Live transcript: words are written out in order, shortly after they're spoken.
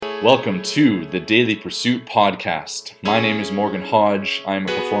Welcome to the Daily Pursuit podcast. My name is Morgan Hodge. I am a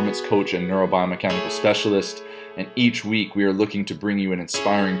performance coach and neurobiomechanical specialist, and each week we are looking to bring you an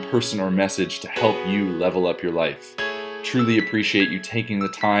inspiring person or message to help you level up your life. Truly appreciate you taking the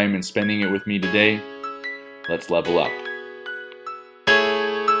time and spending it with me today. Let's level up.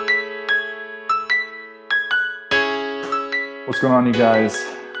 What's going on, you guys?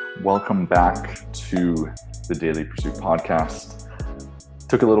 Welcome back to the Daily Pursuit podcast.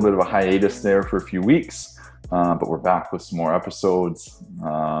 Took a little bit of a hiatus there for a few weeks, but we're back with some more episodes.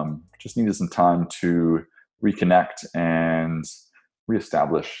 Just needed some time to reconnect and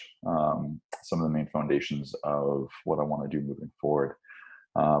reestablish some of the main foundations of what I want to do moving forward.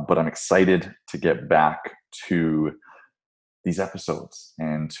 But I'm excited to get back to these episodes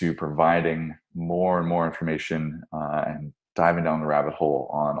and to providing more and more information and diving down the rabbit hole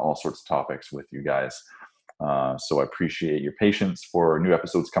on all sorts of topics with you guys. So I appreciate your patience for new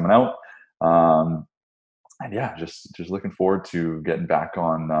episodes coming out. And yeah, just looking forward to getting back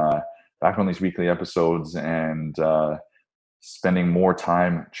on these weekly episodes and spending more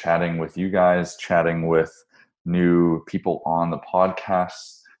time chatting with you guys, chatting with new people on the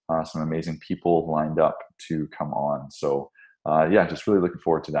podcast, some amazing people lined up to come on. So yeah, just really looking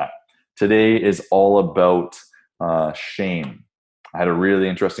forward to that. Today is all about shame. I had a really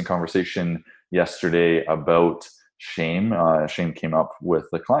interesting conversation yesterday about shame. Shame came up with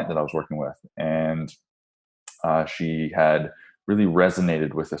the client that I was working with, and she had really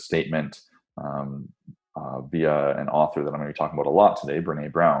resonated with a statement via an author that I'm going to be talking about a lot today,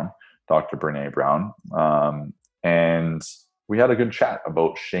 Brene Brown, Dr. Brene Brown. And we had a good chat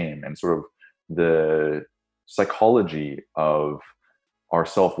about shame and sort of the psychology of our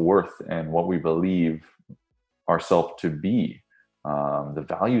self-worth and what we believe ourselves to be. The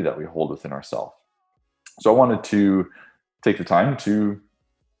value that we hold within ourselves. So I wanted to take the time to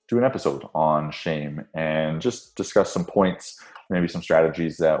do an episode on shame and just discuss some points, maybe some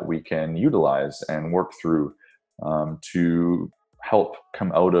strategies that we can utilize and work through to help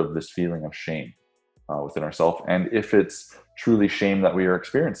come out of this feeling of shame within ourselves. And if it's truly shame that we are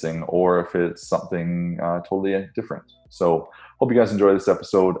experiencing, or if it's something totally different. So hope you guys enjoy this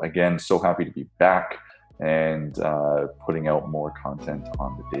episode. Again, so happy to be back and putting out more content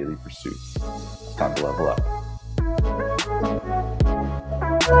on the Daily Pursuit. Time to level up.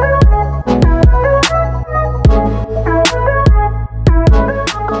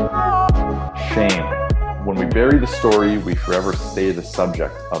 Shame. When we bury the story, we forever stay the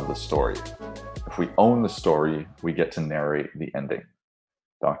subject of the story. If we own the story, we get to narrate the ending.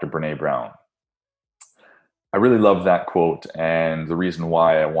 Dr. Brene Brown. I really love that quote, and the reason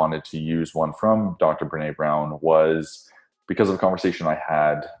why I wanted to use one from Dr. Brene Brown was because of a conversation I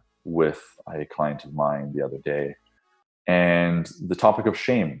had with a client of mine the other day, and the topic of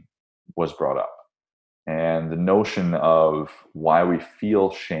shame was brought up, and the notion of why we feel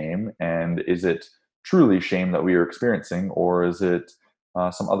shame, and is it truly shame that we are experiencing, or is it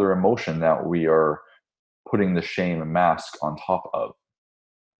some other emotion that we are putting the shame mask on top of?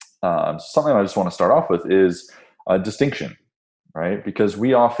 Something I just want to start off with is a distinction, right? Because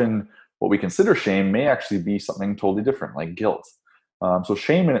we often, what we consider shame may actually be something totally different, like guilt. So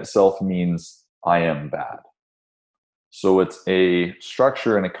shame in itself means I am bad. So it's a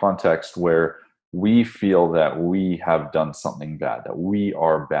structure and a context where we feel that we have done something bad, that we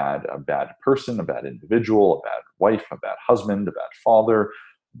are bad, a bad person, a bad individual, a bad wife, a bad husband, a bad father,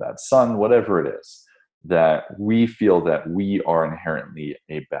 a bad son, whatever it is. That we feel that we are inherently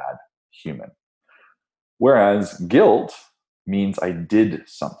a bad human. Whereas guilt means I did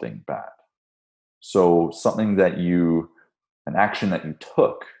something bad. So something that an action that you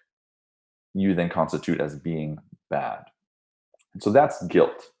took, you then constitute as being bad. And so that's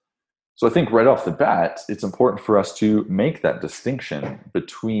guilt. So I think right off the bat, it's important for us to make that distinction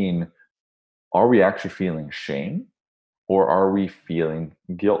between, are we actually feeling shame or are we feeling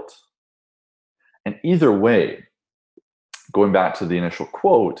guilt? And either way, going back to the initial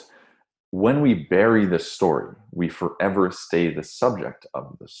quote, when we bury the story, we forever stay the subject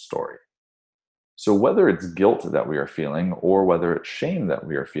of the story. So whether it's guilt that we are feeling or whether it's shame that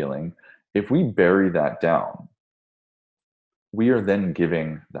we are feeling, if we bury that down, we are then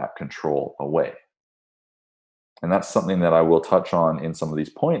giving that control away. And that's something that I will touch on in some of these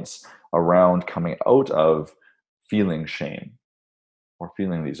points around coming out of feeling shame or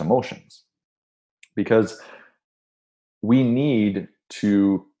feeling these emotions. Because we need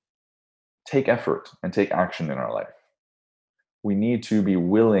to take effort and take action in our life. We need to be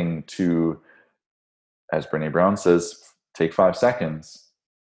willing to, as Brene Brown says, take 5 seconds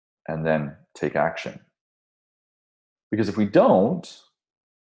and then take action. Because if we don't,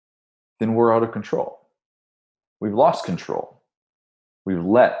 then we're out of control. We've lost control. We've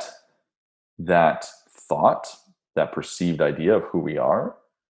let that thought, that perceived idea of who we are,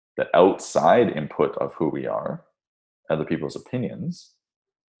 the outside input of who we are, other people's opinions,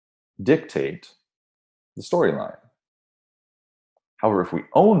 dictate the storyline. However, if we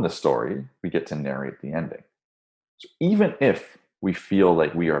own the story, we get to narrate the ending. So even if we feel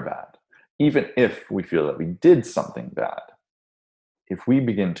like we are bad, even if we feel that we did something bad, if we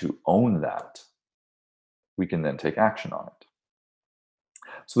begin to own that, we can then take action on it.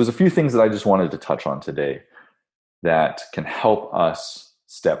 So there's a few things that I just wanted to touch on today that can help us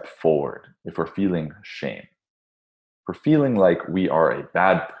step forward if we're feeling shame, if we're feeling like we are a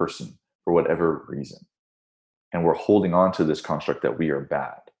bad person for whatever reason, and we're holding on to this construct that we are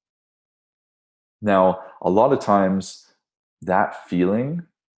bad. Now, a lot of times that feeling,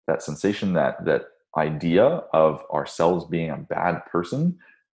 that sensation, that idea of ourselves being a bad person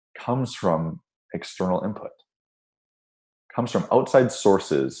comes from external input, comes from outside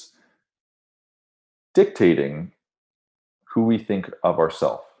sources dictating who we think of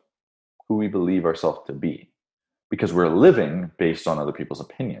ourselves, who we believe ourselves to be, because we're living based on other people's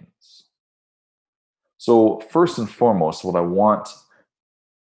opinions. So first and foremost, what I want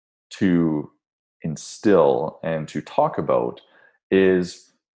to instill and to talk about is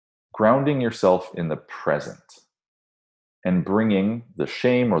grounding yourself in the present and bringing the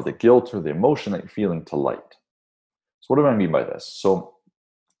shame or the guilt or the emotion that you're feeling to light. So what do I mean by this? So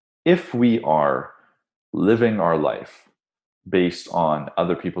if we are living our life based on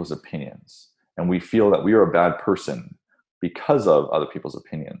other people's opinions, and we feel that we are a bad person because of other people's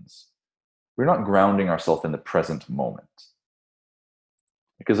opinions, we're not grounding ourselves in the present moment.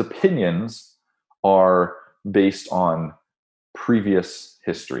 Because opinions are based on previous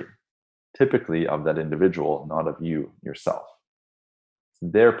history, typically of that individual, not of you yourself.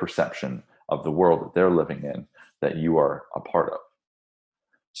 It's their perception of the world that they're living in that you are a part of.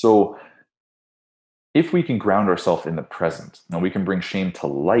 So if we can ground ourselves in the present and we can bring shame to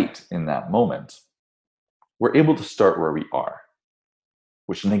light in that moment, we're able to start where we are,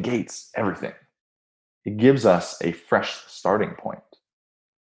 which negates everything. It gives us a fresh starting point.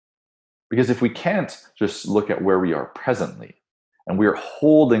 Because if we can't just look at where we are presently, and we are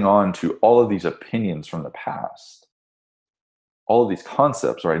holding on to all of these opinions from the past, all of these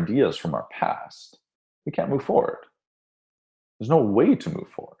concepts or ideas from our past, we can't move forward. There's no way to move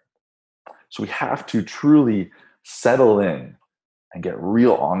forward. So we have to truly settle in and get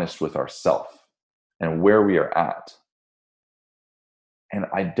real honest with ourselves and where we are at, and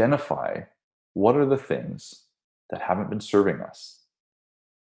identify what are the things that haven't been serving us.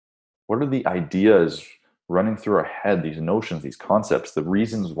 What are the ideas running through our head, these notions, these concepts, the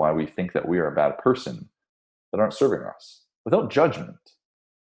reasons why we think that we are a bad person that aren't serving us, without judgment.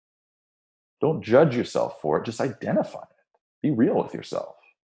 Don't judge yourself for it, just identify it. Be real with yourself.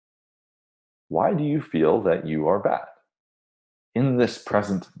 Why do you feel that you are bad in this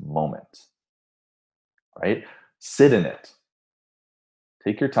present moment? Right? Sit in it.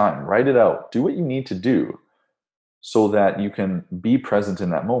 Take your time, write it out, do what you need to do so that you can be present in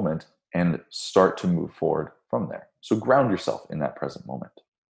that moment and start to move forward from there. So ground yourself in that present moment.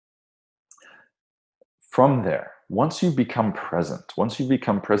 From there, once you become present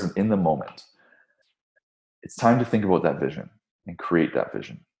in the moment, it's time to think about that vision and create that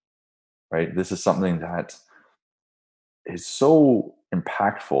vision, right? This is something that is so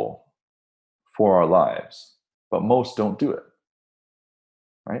impactful for our lives, but most don't do it,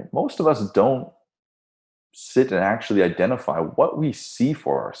 right? Most of us don't sit and actually identify what we see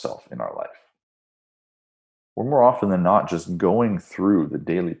for ourselves in our life. We're more often than not just going through the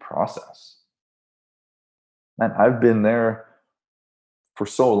daily process. And I've been there for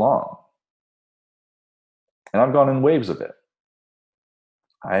so long. And I've gone in waves of it.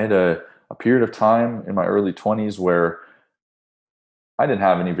 I had a period of time in my early 20s where I didn't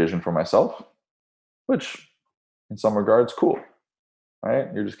have any vision for myself, which in some regards, cool, right?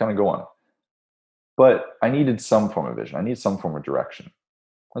 You're just kind of going. But I needed some form of vision. I needed some form of direction.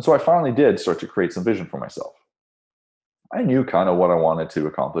 And so I finally did start to create some vision for myself. I knew kind of what I wanted to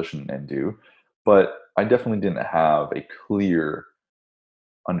accomplish and do, but I definitely didn't have a clear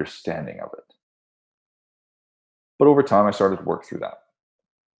understanding of it. But over time, I started to work through that.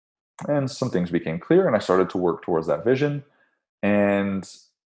 And some things became clear, and I started to work towards that vision. And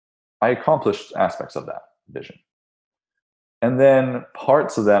I accomplished aspects of that vision. And then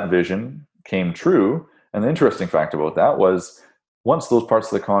parts of that vision came true. And the interesting fact about that was once those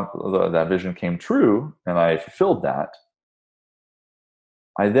parts of that vision came true and I fulfilled that,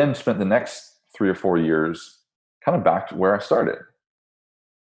 I then spent the next 3 or 4 years kind of back to where I started.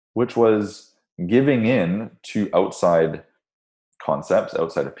 which was giving in to outside concepts,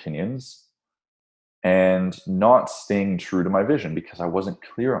 outside opinions, and not staying true to my vision because I wasn't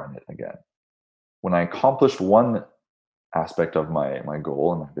clear on it again. When I accomplished one aspect of my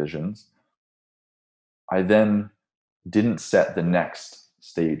goal and my visions, I then didn't set the next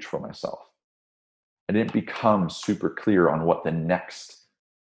stage for myself. I didn't become super clear on what the next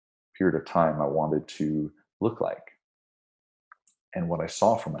period of time I wanted to look like and what I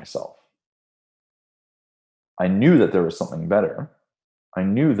saw for myself. I knew that there was something better. I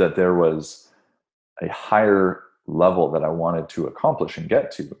knew that there was a higher level that I wanted to accomplish and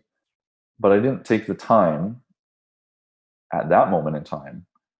get to, but I didn't take the time at that moment in time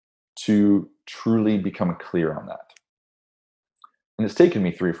to truly become clear on that. And it's taken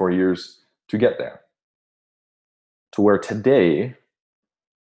me 3 or 4 years to get there, to where today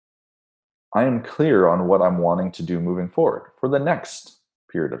I am clear on what I'm wanting to do moving forward for the next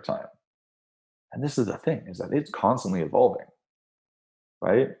period of time. And this is the thing, is that it's constantly evolving,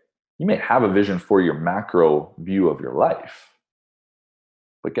 right? You may have a vision for your macro view of your life,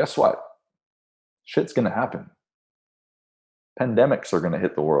 but guess what? Shit's going to happen. Pandemics are going to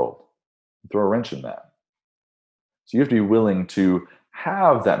hit the world. Throw a wrench in that. So you have to be willing to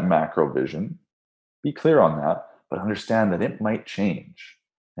have that macro vision, be clear on that, but understand that it might change.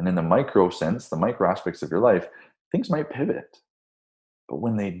 And in the micro sense, the micro aspects of your life, things might pivot. But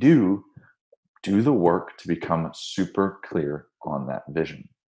when they do the work to become super clear on that vision.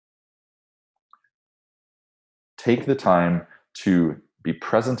 Take the time to be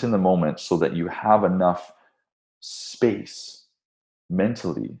present in the moment so that you have enough space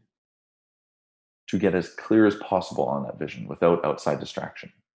mentally to get as clear as possible on that vision without outside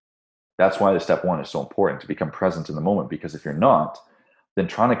distraction. That's why the step 1 is so important, to become present in the moment, because if you're not, then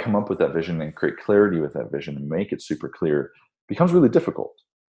trying to come up with that vision and create clarity with that vision and make it super clear becomes really difficult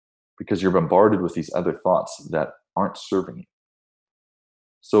because you're bombarded with these other thoughts that aren't serving you.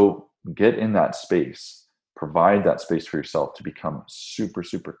 So get in that space, provide that space for yourself to become super,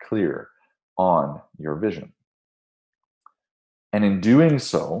 super clear on your vision. And in doing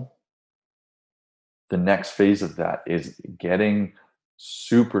so, the next phase of that is getting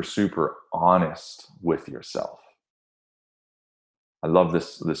super, super honest with yourself. I love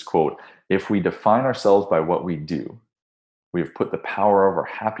this quote. If we define ourselves by what we do, we have put the power of our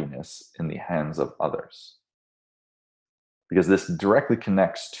happiness in the hands of others. Because this directly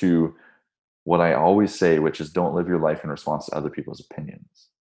connects to what I always say, which is don't live your life in response to other people's opinions.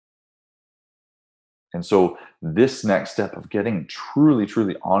 And so this next step of getting truly,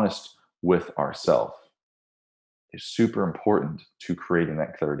 truly honest with ourselves is super important to creating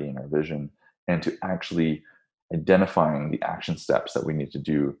that clarity in our vision and to actually identifying the action steps that we need to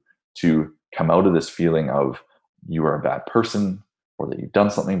do to come out of this feeling of you are a bad person, or that you've done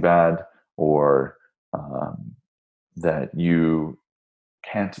something bad, or that you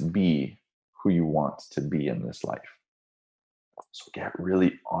can't be who you want to be in this life. So get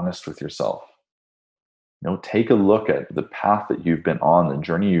really honest with yourself. Take a look at the path that you've been on, the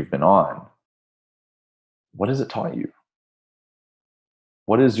journey you've been on. What has it taught you?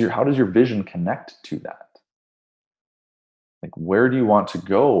 How does your vision connect to that? Like, where do you want to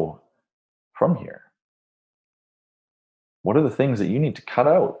go from here? What are the things that you need to cut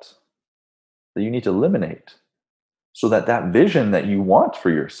out, that you need to eliminate, so that that vision that you want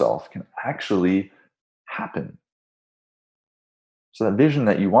for yourself can actually happen? So that vision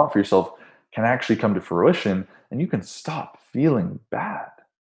that you want for yourself can actually come to fruition, and you can stop feeling bad,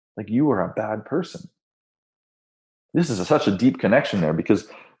 like you are a bad person. This is such a deep connection there, because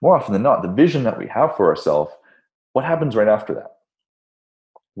more often than not, the vision that we have for ourselves, what happens right after that?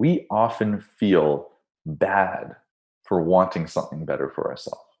 We often feel bad for wanting something better for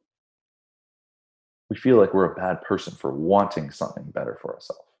ourselves. We feel like we're a bad person for wanting something better for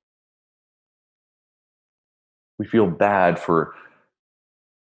ourselves. We feel bad for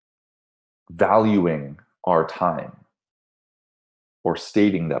valuing our time or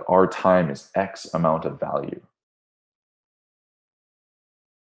stating that our time is X amount of value.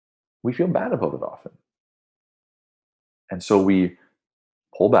 We feel bad about it often. And so we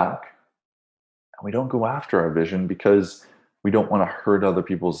pull back and we don't go after our vision because we don't want to hurt other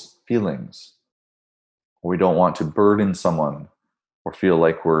people's feelings. Or we don't want to burden someone or feel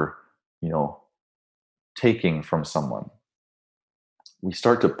like we're, taking from someone. We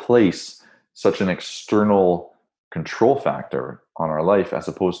start to place such an external control factor on our life as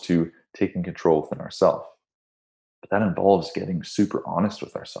opposed to taking control within ourselves. But that involves getting super honest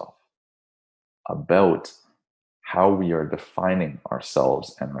with ourselves about how we are defining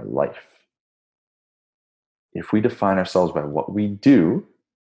ourselves and our life. If we define ourselves by what we do,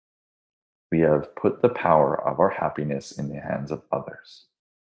 have put the power of our happiness in the hands of others.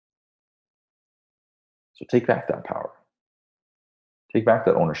 So take back that power. Take back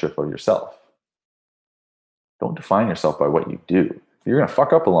that ownership of yourself. Don't define yourself by what you do. You're going to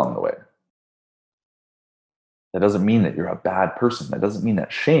fuck up along the way. That doesn't mean that you're a bad person. That doesn't mean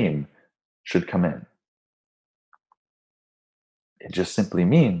that shame should come in. It just simply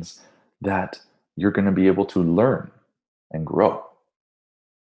means that you're going to be able to learn and grow.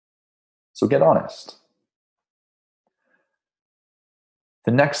 So get honest.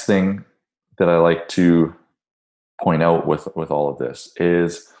 The next thing that I like to point out with all of this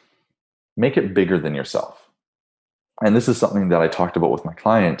is make it bigger than yourself. And this is something that I talked about with my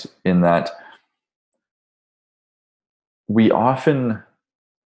client, in that we often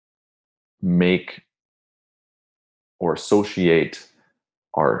make or associate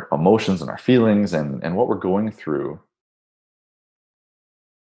our emotions and our feelings and what we're going through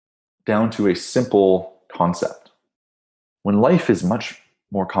down to a simple concept, when life is much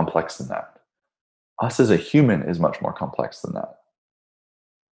more complex than that. Us as a human is much more complex than that.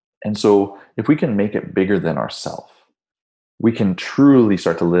 And so if we can make it bigger than ourselves, we can truly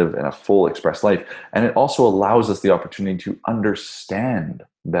start to live in a full express life. And it also allows us the opportunity to understand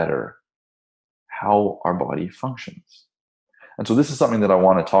better how our body functions. And so this is something that I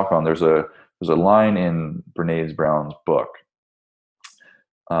want to talk on. There's a line in Brene Brown's book.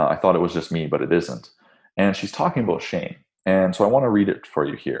 I thought it was just me, but it isn't. And she's talking about shame. And so I want to read it for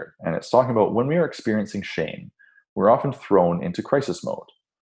you here. And it's talking about, when we are experiencing shame, we're often thrown into crisis mode.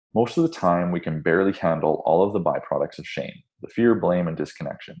 Most of the time, we can barely handle all of the byproducts of shame: the fear, blame, and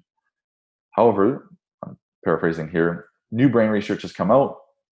disconnection. However, I'm paraphrasing here, new brain research has come out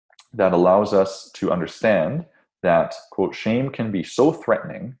that allows us to understand that, quote, shame can be so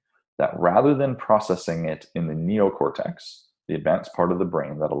threatening that rather than processing it in the neocortex, the advanced part of the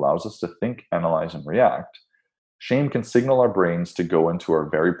brain that allows us to think, analyze, and react, shame can signal our brains to go into our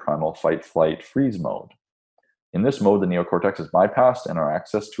very primal fight, flight, freeze mode. In this mode, the neocortex is bypassed and our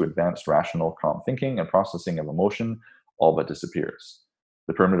access to advanced rational, calm thinking and processing of emotion all but disappears.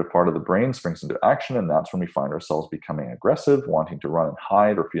 The primitive part of the brain springs into action, and that's when we find ourselves becoming aggressive, wanting to run and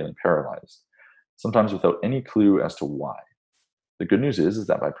hide, or feeling paralyzed, sometimes without any clue as to why. The good news is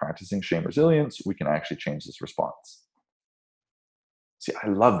that by practicing shame resilience, we can actually change this response. See, I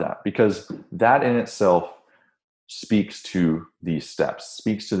love that, because that in itself speaks to these steps,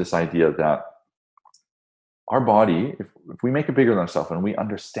 speaks to this idea that our body, if we make it bigger than ourselves and we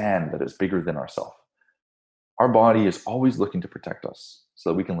understand that it's bigger than ourselves, our body is always looking to protect us so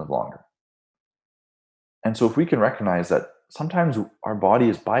that we can live longer. And so if we can recognize that sometimes our body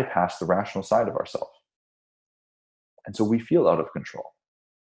has bypassed the rational side of ourselves, and so we feel out of control.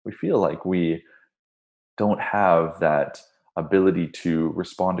 We feel like we don't have that ability to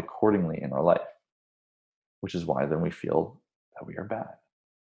respond accordingly in our life, which is why then we feel that we are bad.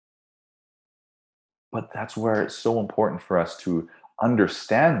 But that's where it's so important for us to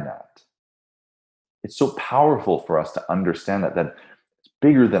understand that. It's so powerful for us to understand that it's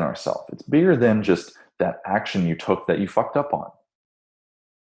bigger than ourselves. It's bigger than just that action you took that you fucked up on.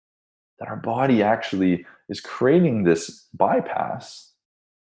 That our body actually is creating this bypass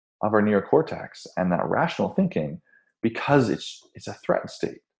of our neocortex and that rational thinking because it's a threat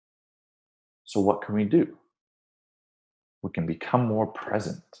state. So what can we do? We can become more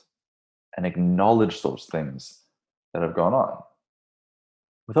present and acknowledge those things that have gone on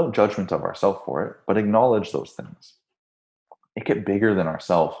without judgment of ourselves for it, but acknowledge those things. Make it bigger than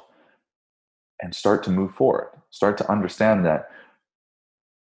ourselves and start to move forward. Start to understand that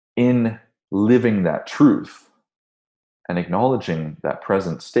in living that truth and acknowledging that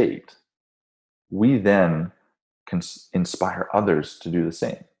present state, we then can inspire others to do the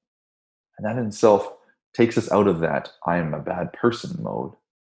same. And that in itself takes us out of that I am a bad person mode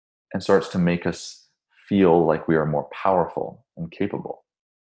and starts to make us feel like we are more powerful and capable.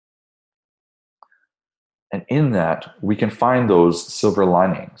 And in that, we can find those silver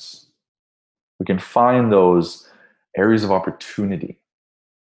linings. We can find those areas of opportunity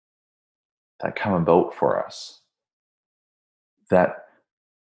that come about for us. That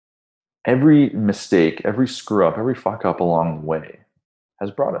every mistake, every screw up, every fuck up along the way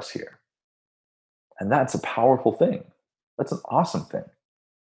has brought us here. And that's a powerful thing. That's an awesome thing.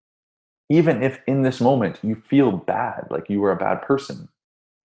 Even if in this moment you feel bad, like you were a bad person,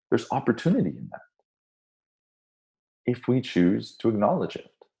 there's opportunity in that. If we choose to acknowledge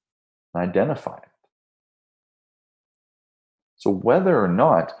it and identify it. So whether or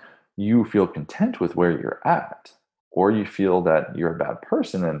not you feel content with where you're at, or you feel that you're a bad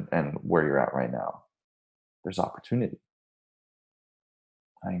person and where you're at right now, there's opportunity.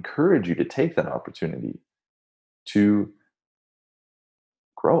 I encourage you to take that opportunity to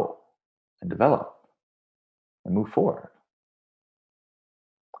grow and develop and move forward.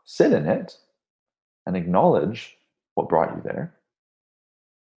 Sit in it and acknowledge what brought you there,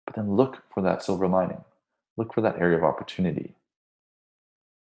 but then look for that silver lining. Look for that area of opportunity.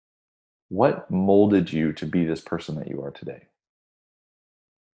 What molded you to be this person that you are today?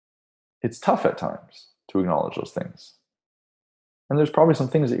 It's tough at times to acknowledge those things. And there's probably some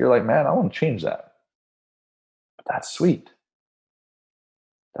things that you're like, man, I want to change that. But that's sweet.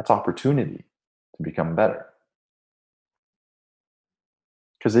 That's opportunity to become better.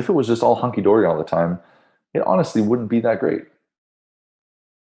 Because if it was just all hunky-dory all the time, it honestly wouldn't be that great.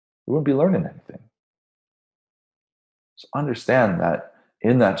 You wouldn't be learning anything. So understand that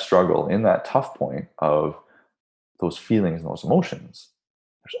in that struggle, in that tough point of those feelings and those emotions,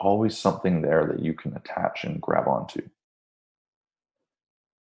 there's always something there that you can attach and grab onto.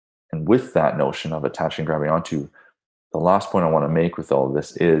 And with that notion of attaching, grabbing onto, the last point I want to make with all of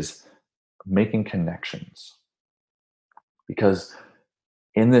this is making connections. Because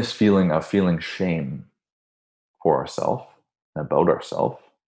in this feeling of feeling shame for ourselves and about ourselves,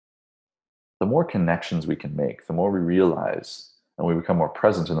 the more connections we can make, the more we realize and we become more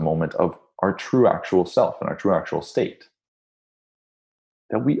present in the moment of our true actual self and our true actual state.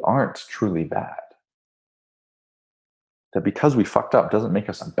 That we aren't truly bad. That because we fucked up doesn't make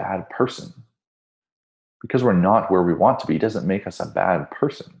us a bad person. Because we're not where we want to be doesn't make us a bad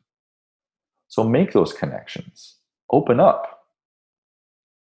person. So make those connections. Open up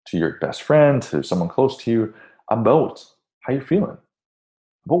to your best friend, to someone close to you, about how you're feeling,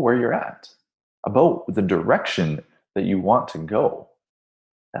 about where you're at, about the direction that you want to go,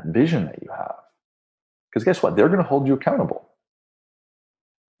 that vision that you have. Because guess what? They're going to hold you accountable.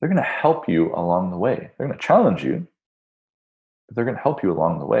 They're going to help you along the way. They're going to challenge you, but they're going to help you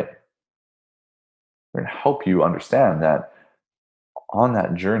along the way. They're going to help you understand that on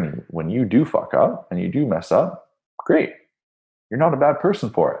that journey, when you do fuck up and you do mess up, great. You're not a bad person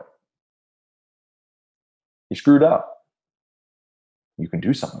for it. You screwed up. You can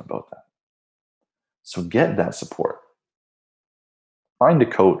do something about that. So get that support. Find a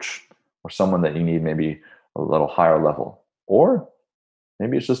coach or someone that you need maybe a little higher level, or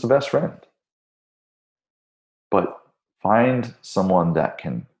maybe it's just a best friend. But find someone that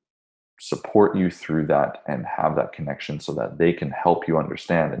can support you through that and have that connection so that they can help you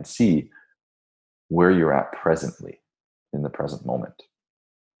understand and see where you're at presently in the present moment.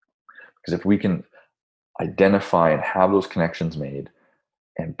 Because if we can identify and have those connections made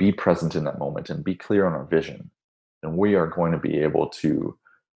and be present in that moment and be clear on our vision, then we are going to be able to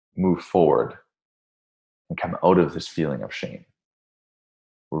move forward and come out of this feeling of shame.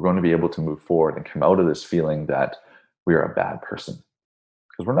 We're going to be able to move forward and come out of this feeling that we are a bad person.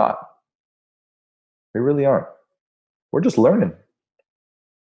 Because we're not. We really aren't. We're just learning.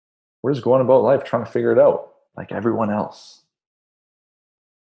 We're just going about life trying to figure it out like everyone else.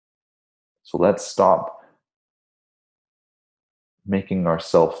 So let's stop making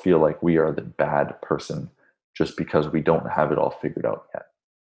ourselves feel like we are the bad person just because we don't have it all figured out yet.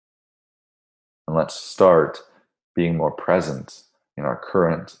 And let's start being more present in our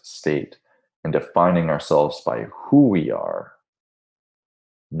current state and defining ourselves by who we are,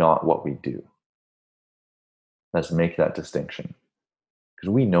 not what we do. Let's make that distinction.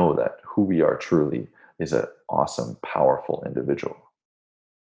 Because we know that who we are truly is an awesome, powerful individual.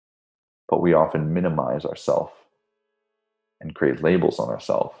 But we often minimize ourselves and create labels on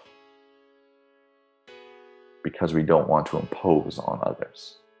ourselves because we don't want to impose on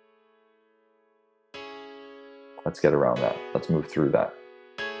others. Let's get around that. Let's move through that.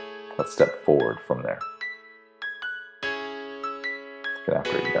 Let's step forward from there. Get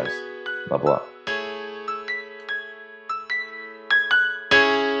after it, you guys. Level up.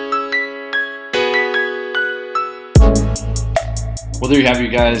 Well, there you have it, you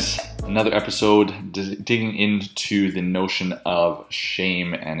guys. Another episode digging into the notion of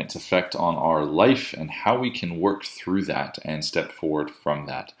shame and its effect on our life and how we can work through that and step forward from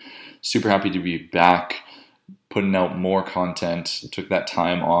that. Super happy to be back, putting out more content. Took that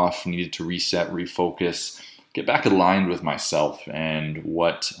time off, needed to reset, refocus, get back aligned with myself and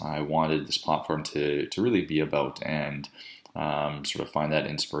what I wanted this platform to really be about, and sort of find that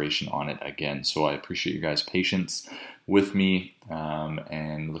inspiration on it again. So I appreciate you guys' patience with me,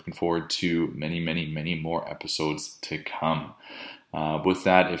 and looking forward to many, many, many more episodes to come. With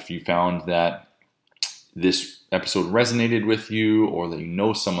that, if you found that this episode resonated with you, or that you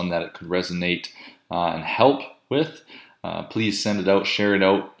know someone that it could resonate and help with, please send it out, share it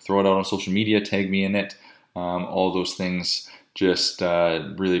out, throw it out on social media, tag me in it, all those things just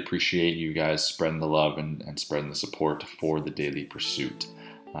really appreciate you guys spreading the love and spreading the support for the Daily Pursuit.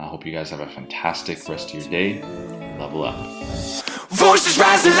 I hope you guys have a fantastic rest of your day. Level up. Voices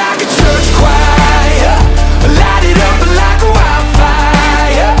rising like a church choir.